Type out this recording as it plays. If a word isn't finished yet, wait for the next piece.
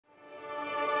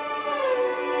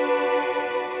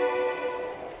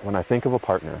When I think of a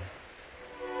partner,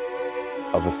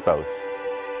 of a spouse,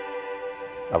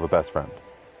 of a best friend,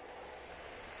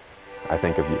 I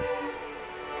think of you.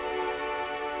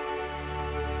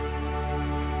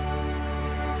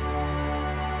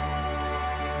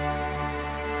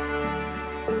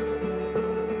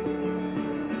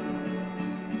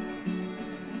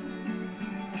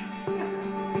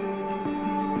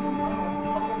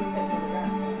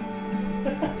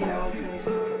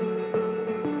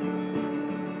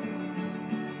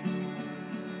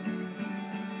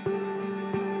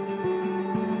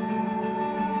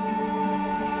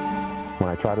 When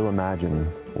I try to imagine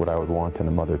what I would want in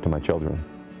a mother to my children,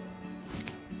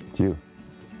 it's you.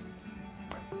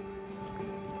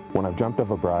 When I've dreamt of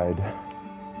a bride,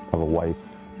 of a wife,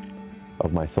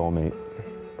 of my soulmate,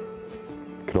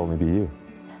 it could only be you.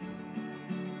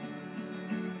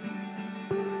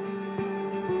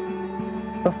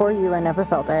 Before you, I never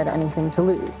felt I had anything to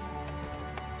lose.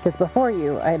 Because before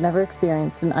you, I had never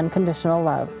experienced an unconditional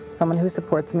love, someone who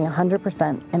supports me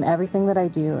 100% in everything that I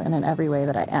do and in every way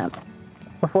that I am.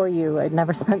 Before you, I'd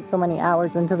never spent so many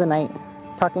hours into the night,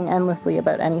 talking endlessly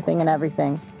about anything and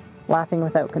everything, laughing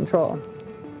without control.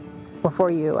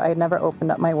 Before you, I had never opened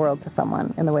up my world to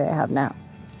someone in the way I have now,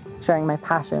 sharing my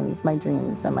passions, my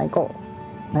dreams, and my goals,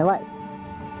 my life.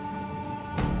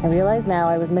 I realize now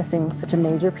I was missing such a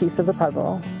major piece of the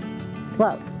puzzle,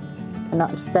 love. And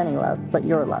not just any love, but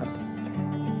your love.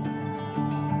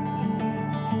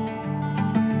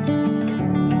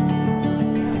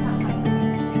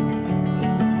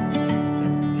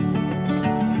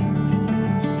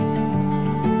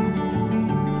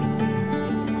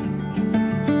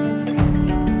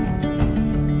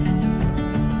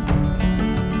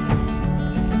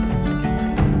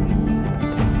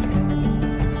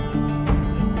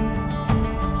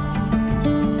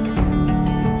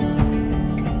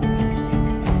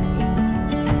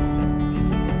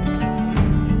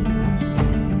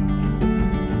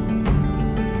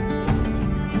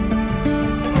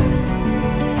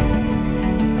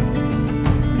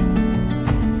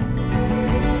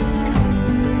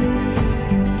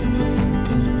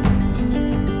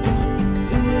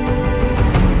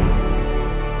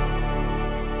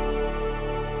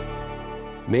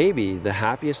 Maybe the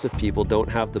happiest of people don't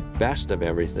have the best of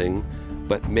everything,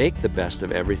 but make the best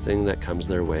of everything that comes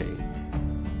their way.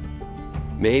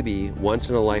 Maybe once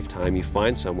in a lifetime you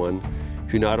find someone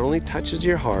who not only touches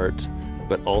your heart,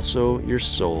 but also your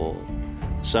soul.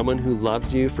 Someone who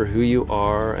loves you for who you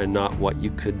are and not what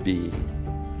you could be.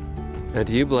 And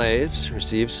you, Blaze,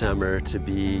 receive Sommer to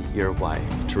be your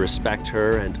wife, to respect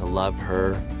her and to love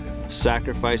her,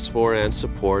 sacrifice for and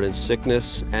support in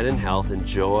sickness and in health, in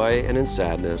joy and in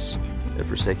sadness, and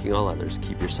forsaking all others,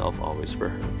 keep yourself always for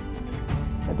her.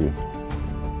 I do.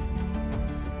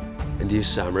 And you,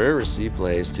 Sommer, receive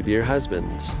Blaze to be your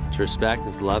husband, to respect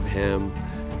and to love him,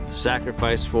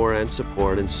 sacrifice for and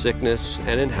support in sickness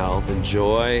and in health, in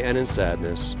joy and in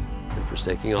sadness, and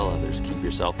forsaking all others, keep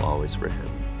yourself always for him.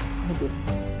 I do.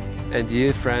 And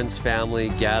you, friends, family,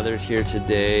 gathered here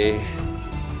today,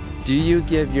 do you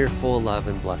give your full love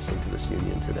and blessing to this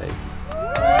union today?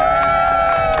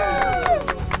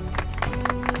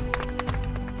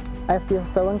 I feel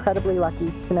so incredibly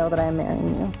lucky to know that I am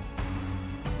marrying you.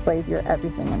 Blaze, you're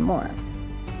everything and more.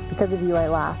 Because of you, I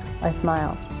laugh, I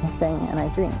smile, I sing, and I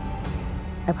dream.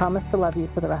 I promise to love you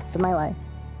for the rest of my life.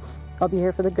 I'll be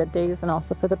here for the good days and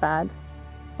also for the bad.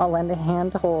 I'll lend a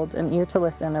hand to hold, an ear to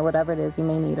listen, or whatever it is you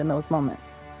may need in those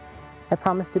moments. I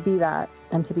promise to be that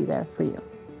and to be there for you.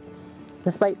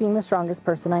 Despite being the strongest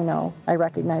person I know, I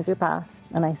recognize your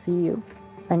past, and I see you.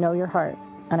 I know your heart,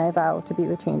 and I vow to be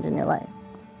the change in your life.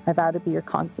 I vow to be your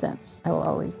constant. I will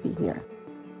always be here.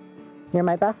 You're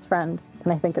my best friend,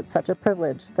 and I think it's such a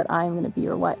privilege that I'm going to be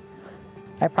your wife.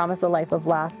 I promise a life of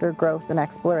laughter, growth, and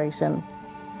exploration,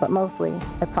 but mostly,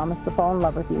 I promise to fall in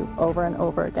love with you over and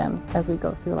over again as we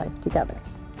go through life together.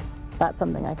 That's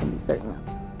something I can be certain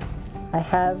of. I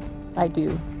have, I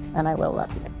do, and I will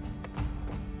love you.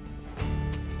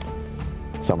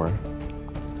 Sommer,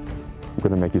 I'm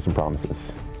going to make you some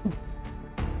promises.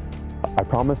 I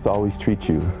promise to always treat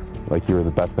you like you are the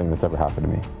best thing that's ever happened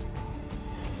to me.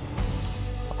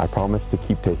 I promise to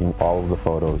keep taking all of the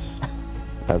photos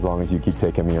as long as you keep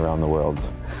taking me around the world.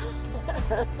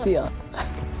 Deal.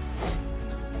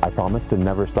 I promise to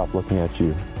never stop looking at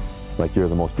you like you're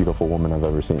the most beautiful woman I've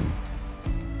ever seen.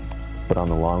 But on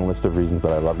the long list of reasons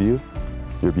that I love you,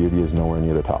 your beauty is nowhere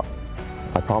near the top.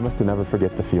 I promise to never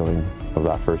forget the feeling of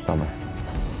that first summer.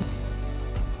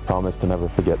 Promise to never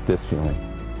forget this feeling,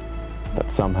 that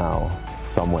somehow,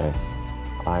 some way,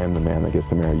 I am the man that gets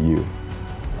to marry you.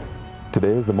 Today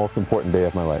is the most important day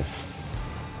of my life.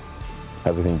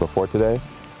 Everything before today,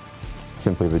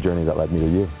 simply the journey that led me to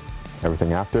you.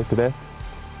 Everything after today,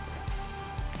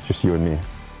 just you and me.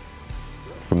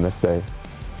 From this day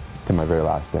to my very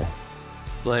last day.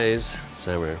 Blaze,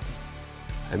 Sommer,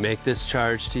 I make this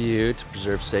charge to you to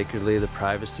preserve sacredly the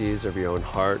privacies of your own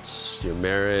hearts, your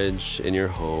marriage, and your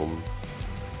home.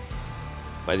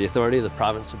 By the authority of the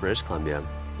province of British Columbia,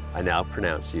 I now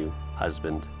pronounce you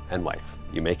husband and wife.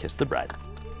 You may kiss the bride.